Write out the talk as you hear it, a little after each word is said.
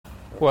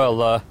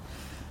Well,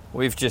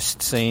 we've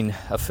just seen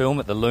a film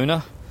at the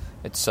Luna.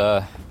 It's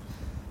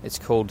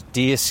called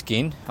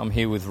Deerskin. I'm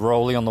here with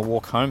Rolly on the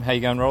walk home. How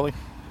you going, Rolly?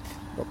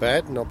 Not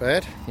bad, not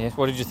bad. Yeah.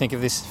 What did you think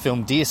of this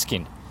film,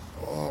 Deerskin?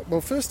 Oh,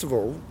 well, first of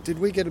all, did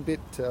we get a bit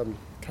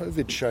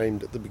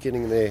COVID-shamed at the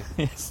beginning there?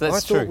 Yes, that's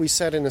I true. thought we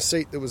sat in a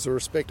seat that was a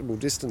respectable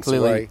distance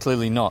away.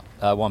 Clearly not,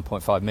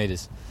 1.5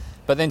 metres.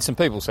 But then some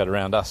people sat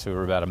around us who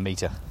were about a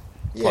metre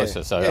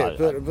closer.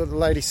 But the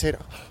lady said,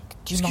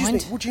 do you "Excuse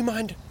mind? me, would you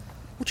mind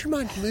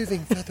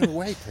moving further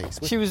away, please?"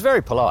 She was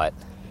very polite.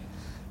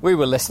 We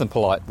were less than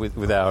polite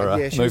with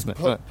our she movement.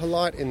 was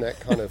polite in that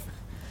kind of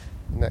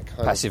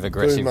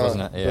Passive-aggressive,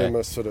 wasn't it? Yeah.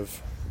 Boomer sort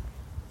of,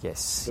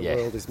 Yes, the yeah.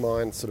 world is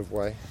mine sort of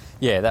way.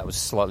 Yeah, that was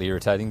slightly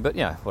irritating, but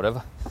yeah,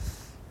 whatever.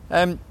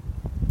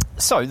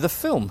 So the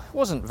film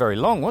wasn't very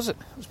long, was it?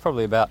 It was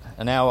probably about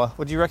an hour.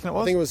 What do you reckon it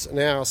was? I think it was an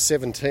hour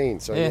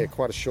 17, so yeah,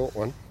 quite a short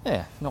one.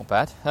 Yeah, not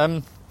bad.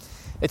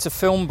 It's a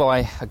film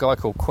by a guy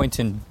called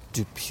Quentin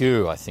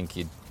Dupieux, I think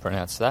you'd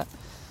pronounce that,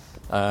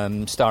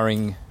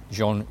 starring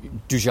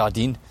Jean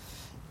Dujardin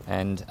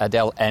and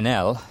Adèle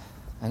Haenel.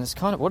 And it's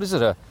kind of, what is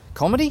it, a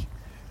comedy?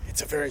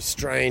 It's a very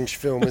strange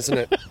film, isn't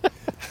it?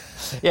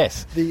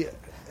 Yes.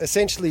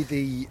 Essentially,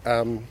 the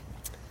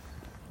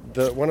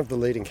one of the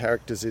leading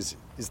characters is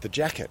the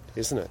jacket,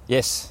 isn't it?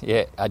 Yes,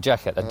 yeah, a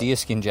jacket, a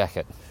deerskin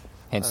jacket,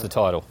 hence the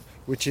title.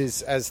 Which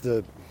is, it's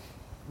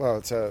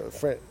a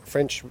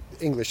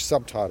French-English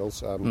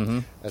subtitles,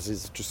 as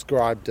is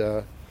described,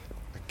 a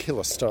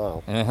killer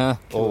style. Killer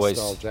Always.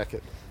 style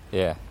jacket.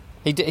 Yeah.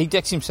 He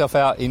decks himself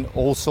out in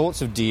all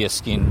sorts of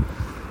deerskin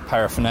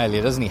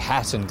paraphernalia, doesn't he?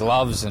 Hat and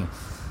gloves and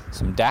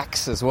some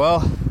dacks as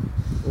well.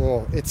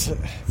 Well, it's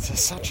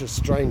such a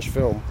strange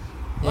film.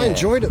 Yeah. I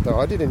enjoyed it though.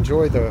 I did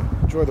enjoy the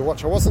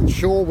watch. I wasn't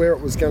sure where it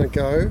was going to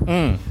go.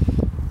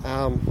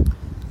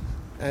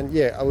 And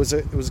yeah, it was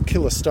a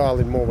killer style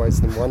in more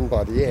ways than one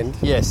by the end.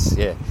 Yes,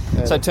 yeah.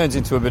 So it turns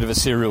into a bit of a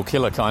serial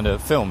killer kind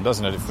of film,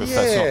 doesn't it? If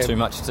that's not too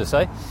much to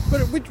say.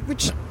 But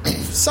which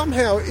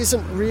somehow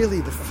isn't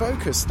really the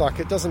focus. Like,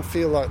 it doesn't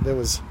feel like there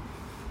was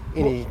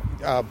any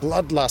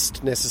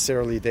bloodlust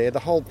necessarily there. The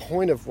whole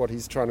point of what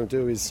he's trying to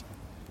do is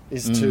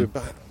to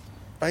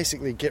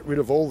basically get rid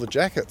of all the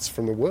jackets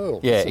from the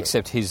world. Yeah,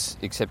 except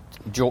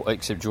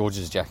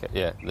George's jacket.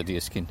 Yeah, the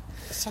deerskin.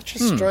 Such a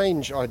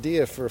strange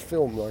idea for a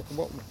film. Like,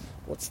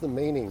 what's the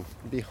meaning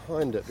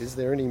behind it? Is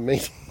there any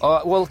meaning?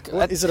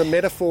 Is it a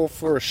metaphor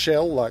for a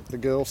shell, like the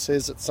girl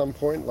says at some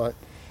point? Like,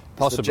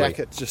 possibly. Is the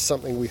jacket just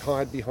something we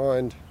hide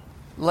behind?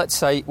 Let's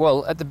say,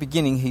 well, at the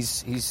beginning,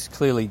 he's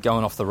clearly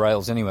going off the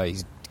rails anyway.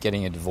 He's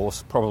getting a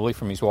divorce, probably,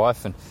 from his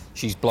wife, and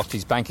she's blocked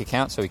his bank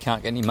account, so he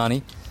can't get any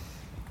money.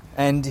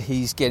 And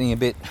he's getting a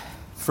bit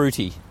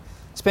fruity.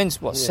 Spends,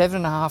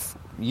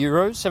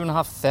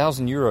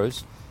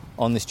 €7,500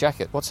 on this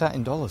jacket. What's that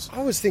in dollars?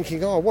 I was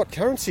thinking, what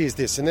currency is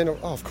this? And then,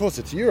 of course,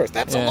 it's euros.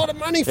 That's a lot of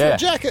money for a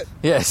jacket.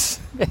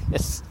 Yes.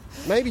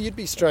 Maybe you'd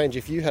be strange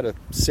if you had a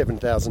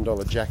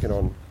 $7,000 jacket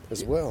on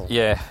as well.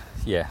 Yeah.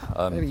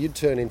 Maybe you'd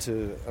turn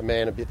into a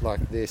man a bit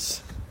like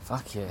this.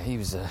 Fuck yeah, he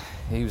was a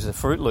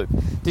Fruit Loop.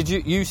 Did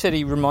you said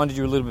he reminded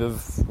you a little bit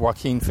of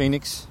Joaquin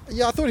Phoenix?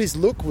 Yeah, I thought his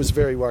look was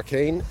very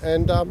Joaquin,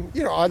 and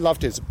I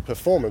loved his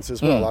performance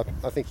as well.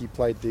 I think he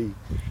played the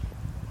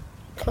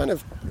kind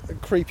of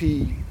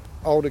creepy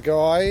older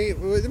guy.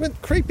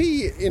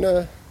 Creepy in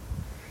a...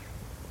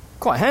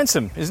 Quite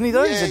handsome, isn't he,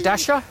 though? Yeah, he's a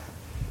dasher.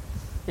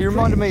 He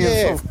reminded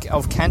me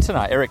of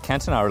Cantona, Eric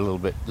Cantona a little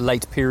bit,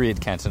 late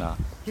period Cantona.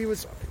 He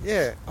was,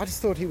 I just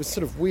thought he was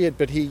sort of weird,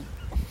 but it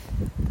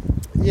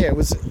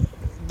was...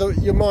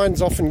 your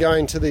mind's often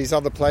going to these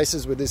other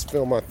places with this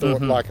film, I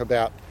thought,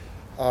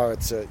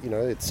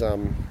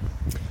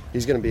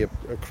 he's going to be a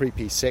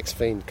creepy sex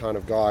fiend kind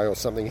of guy or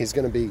something. He's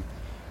going to be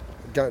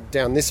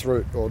down this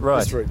route or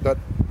this route. But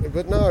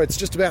no, it's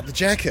just about the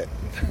jacket.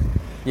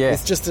 Yeah.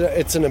 It's just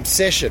it's an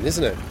obsession,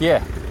 isn't it?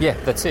 Yeah,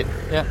 that's it.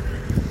 Yeah.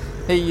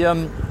 He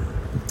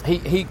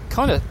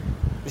kind of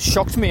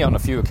shocked me on a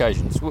few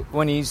occasions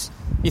when you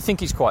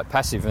think he's quite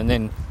passive, and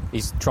then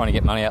he's trying to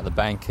get money out of the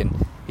bank and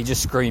he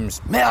just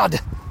screams, "Merde!"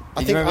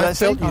 I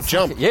felt you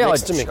jumped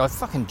next to me. I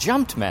fucking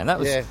jumped, man.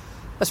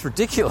 That's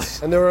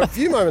ridiculous. And there were a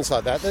few moments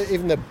like that.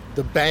 Even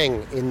the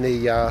bang in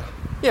the...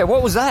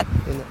 what was that?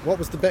 What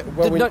was the bang?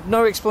 Well,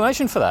 no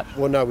explanation for that.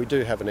 Well, no, we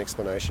do have an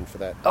explanation for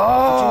that. Oh!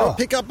 Did you not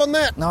pick up on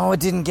that? No, I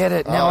didn't get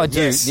it. Now I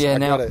do. Yes, yeah, I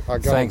now. got it. I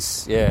got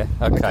Thanks. it. Yeah,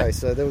 okay.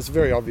 So there was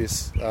very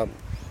obvious... it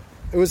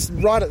was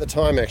right at the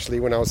time, actually,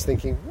 when I was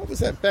thinking, what was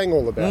that bang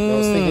all about? And I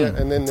was thinking,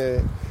 and then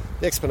the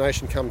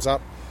explanation comes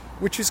up,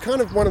 which is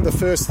kind of one of the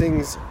first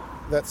things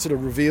that sort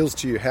of reveals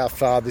to you how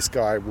far this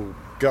guy will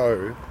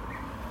go.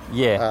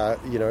 Yeah.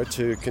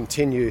 To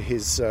continue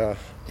his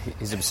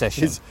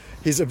obsession.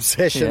 His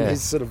obsession,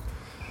 his sort of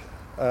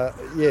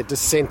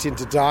descent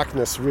into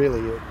darkness,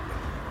 really.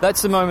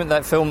 That's the moment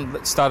that film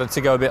started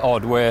to go a bit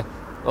odd, where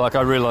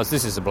I realised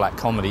this is a black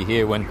comedy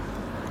here when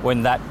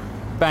that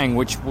bang,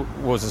 which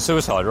was a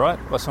suicide, right,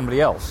 by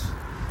somebody else.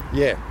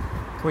 Yeah.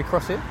 Can we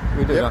cross here?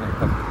 We do, don't we?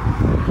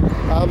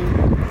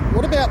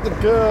 What about the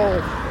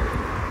girl?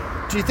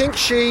 Do you think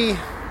she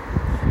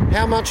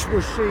How much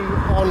was she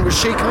on? Was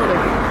she kind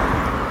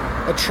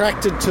of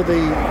attracted to the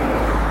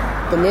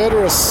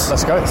murderous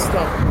Let's go.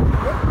 stuff?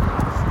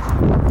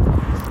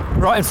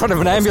 Right in front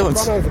of an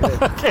ambulance. Run over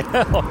there.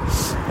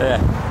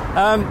 Yeah.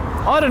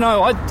 I don't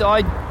know.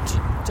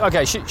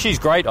 Okay, she's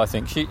great. I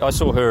think I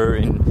saw her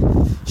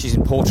she's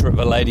in Portrait of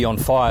a Lady on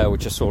Fire,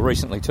 which I saw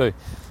recently too.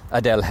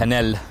 Adèle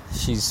Haenel.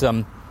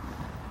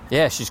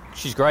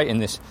 She's great in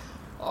this.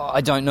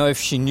 I don't know if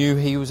she knew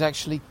he was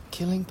actually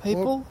killing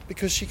people. Well,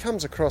 because she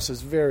comes across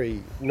as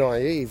very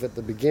naive at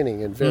the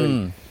beginning and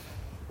very,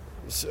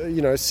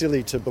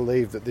 silly to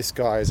believe that this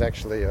guy is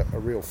actually a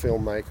real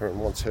filmmaker and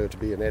wants her to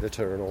be an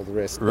editor and all the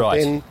rest.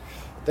 Right. But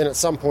then at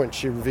some point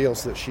she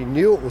reveals that she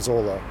knew it was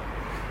all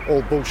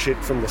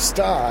bullshit from the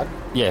start.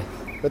 Yeah.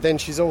 But then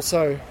she's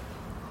also...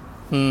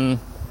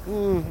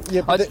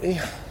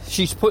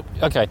 She's put...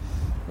 Okay,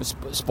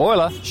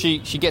 spoiler, she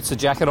gets the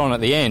jacket on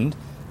at the end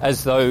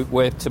as though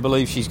we're to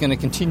believe she's going to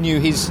continue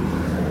his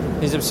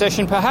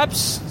obsession,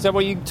 perhaps? Is that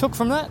what you took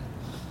from that?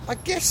 I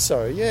guess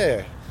so,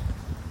 yeah.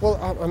 Well,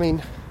 I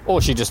mean...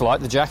 Or she just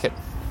liked the jacket,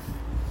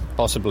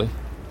 possibly.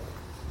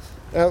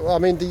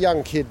 The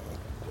young kid,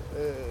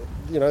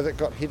 that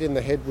got hit in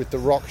the head with the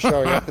rock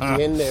showing up at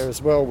the end there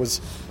as well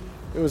was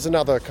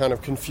another kind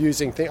of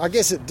confusing thing. I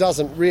guess it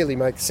doesn't really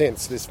make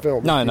sense, this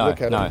film. No.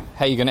 How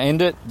are you going to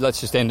end it?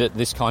 Let's just end it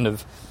this kind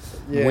of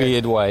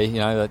weird way.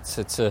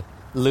 It's a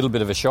little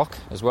bit of a shock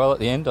as well at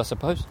the end, I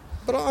suppose.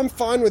 But I'm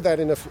fine with that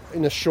in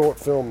a short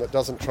film that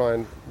doesn't try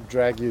and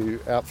drag you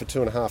out for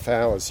 2.5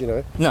 hours,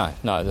 No,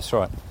 that's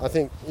right. I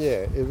think,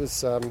 it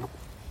was...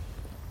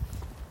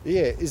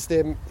 is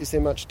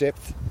there much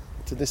depth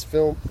to this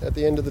film at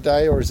the end of the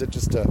day, or is it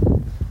just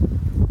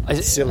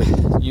silly?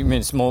 You mean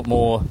it's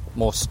more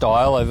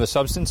style over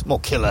substance? More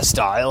killer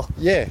style?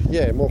 Yeah,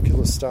 more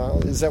killer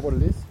style. Is that what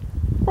it is?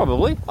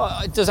 Probably.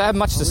 Does it have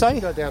much to say? We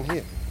should go down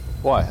here.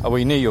 Why? Are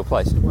we near your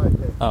place? Wait,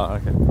 yeah. Oh,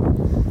 okay.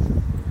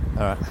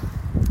 All right.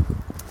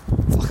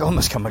 Fuck, I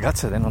almost cut my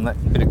guts then on that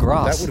bit of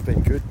grass. That would have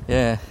been good.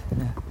 Yeah.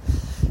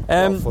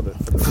 For the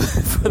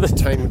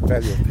entertainment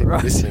value of people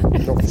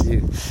listening, not for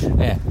you.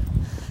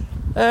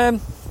 Yeah.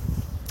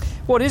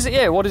 What is it?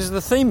 Yeah, what is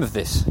the theme of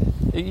this?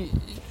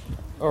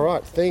 All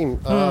right, theme.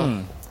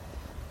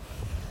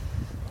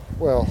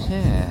 Well,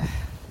 yeah.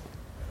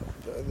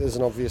 There's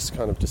an obvious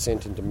kind of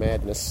descent into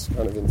madness,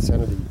 kind of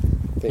insanity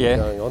thing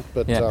going on.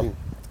 But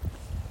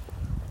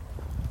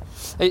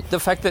the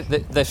fact that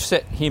they've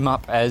set him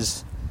up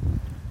as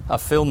a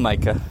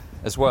filmmaker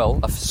as well,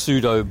 a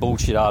pseudo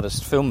bullshit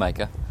artist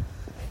filmmaker,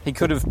 he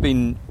could have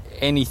been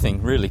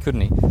anything, really,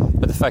 couldn't he?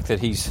 But the fact that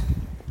he's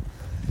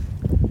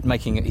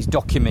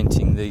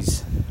documenting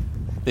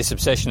this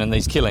obsession and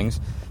these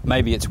killings,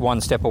 maybe it's one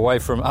step away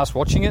from us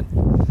watching it.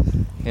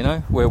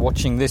 We're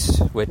watching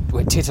this,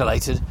 we're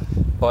titillated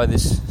by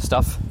this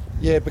stuff.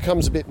 Yeah, it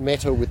becomes a bit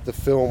meta with the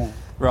film,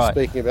 right.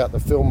 Speaking about the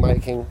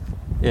filmmaking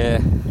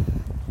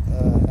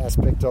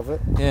aspect of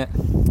it. Yeah.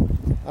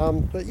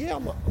 But yeah,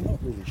 I'm not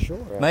really sure.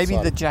 Maybe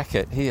the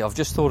jacket, here, I've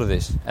just thought of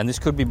this, and this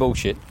could be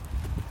bullshit.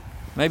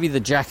 Maybe the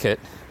jacket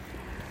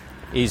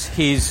is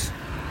his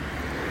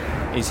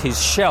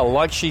shell,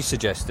 like she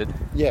suggested.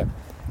 Yeah.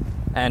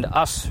 And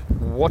us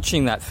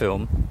watching that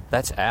film,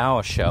 that's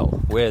our shell.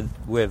 We're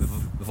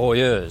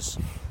voyeurs.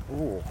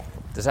 Ooh.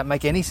 Does that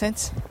make any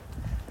sense?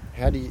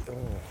 How do you...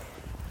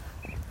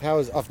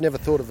 I've never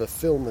thought of a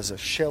film as a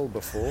shell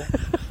before.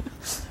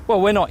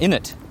 Well, we're not in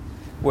it.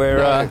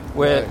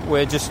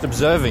 We're just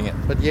observing it.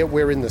 But yet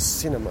we're in the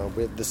cinema,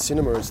 where the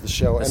cinema is the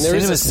shell. And there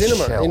is a cinema's the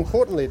cinema. shell.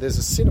 Importantly, there's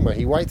a cinema.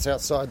 He waits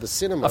outside the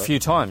cinema. A few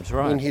times,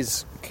 right. In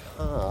his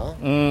car.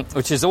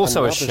 Which is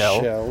also a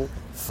shell. shell.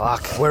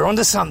 Fuck, we're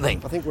onto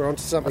something. I think we're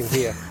onto something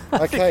here.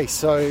 Okay,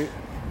 so...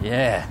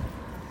 Yeah.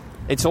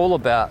 It's all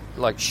about,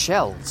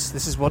 shells.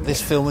 This is what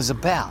this film is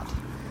about.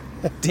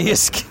 Deer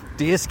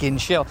skin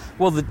shell.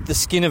 Well, the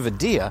skin of a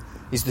deer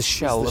is the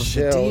shell of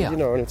the deer.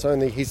 And it's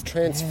only... He's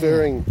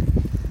transferring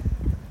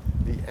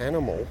the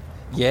animal...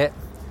 Yeah.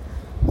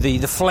 The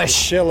flesh. The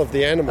shell of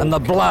the animal. And the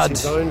blood.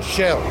 His own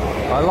shell.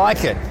 I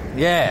like it.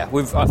 Yeah,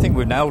 I think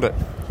we've nailed it.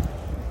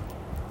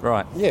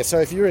 Right. Yeah, so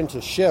if you're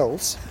into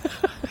shells...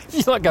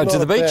 You like going to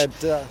the beach,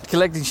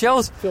 collecting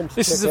shells?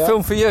 This is a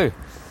film for you.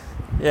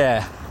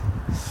 Yeah.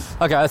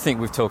 Okay, I think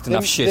we've talked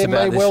enough shit about this.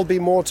 There may well be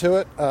more to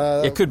it.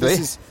 It could be.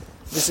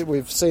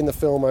 We've seen the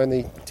film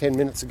only 10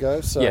 minutes ago,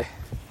 so...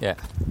 Yeah.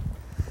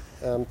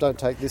 Don't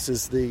take this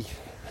as the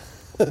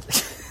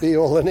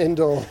be-all and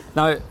end-all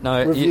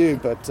review,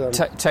 but...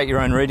 take your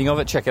own reading of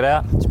it, check it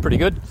out. It's pretty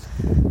good.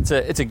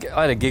 I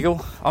had a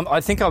giggle. I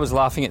think I was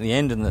laughing at the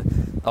end, and the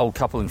old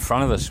couple in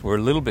front of us were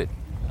a little bit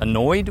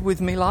annoyed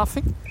with me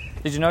laughing.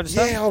 Did you notice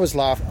that? Yeah, I was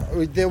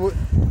laughing. There were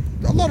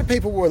a lot of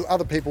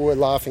other people were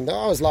laughing.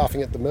 I was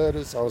laughing at the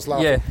murders. I was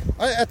laughing.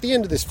 Yeah. At the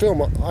end of this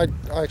film, I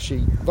actually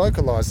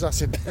vocalised. I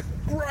said,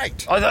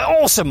 "Great,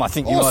 awesome!" I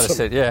think you might have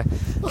said, "Yeah."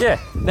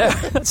 No,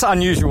 that's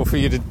unusual for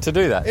you to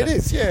do that. It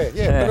is, yeah.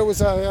 But it was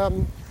somehow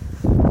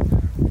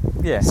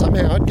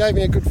it gave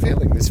me a good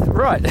feeling. This film,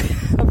 right?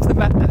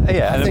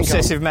 An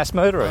obsessive mass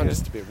murderer. I'm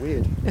just a bit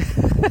weird.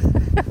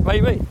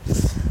 Maybe.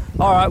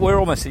 All right, we're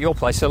almost at your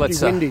place, so let's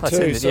Pretty windy let's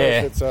too. end it. So Yeah,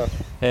 if it's,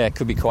 yeah, it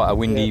could be quite a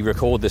windy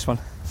record, this one.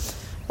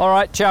 All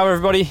right, ciao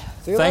everybody.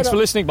 See you Thanks later. for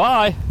listening.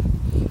 Bye.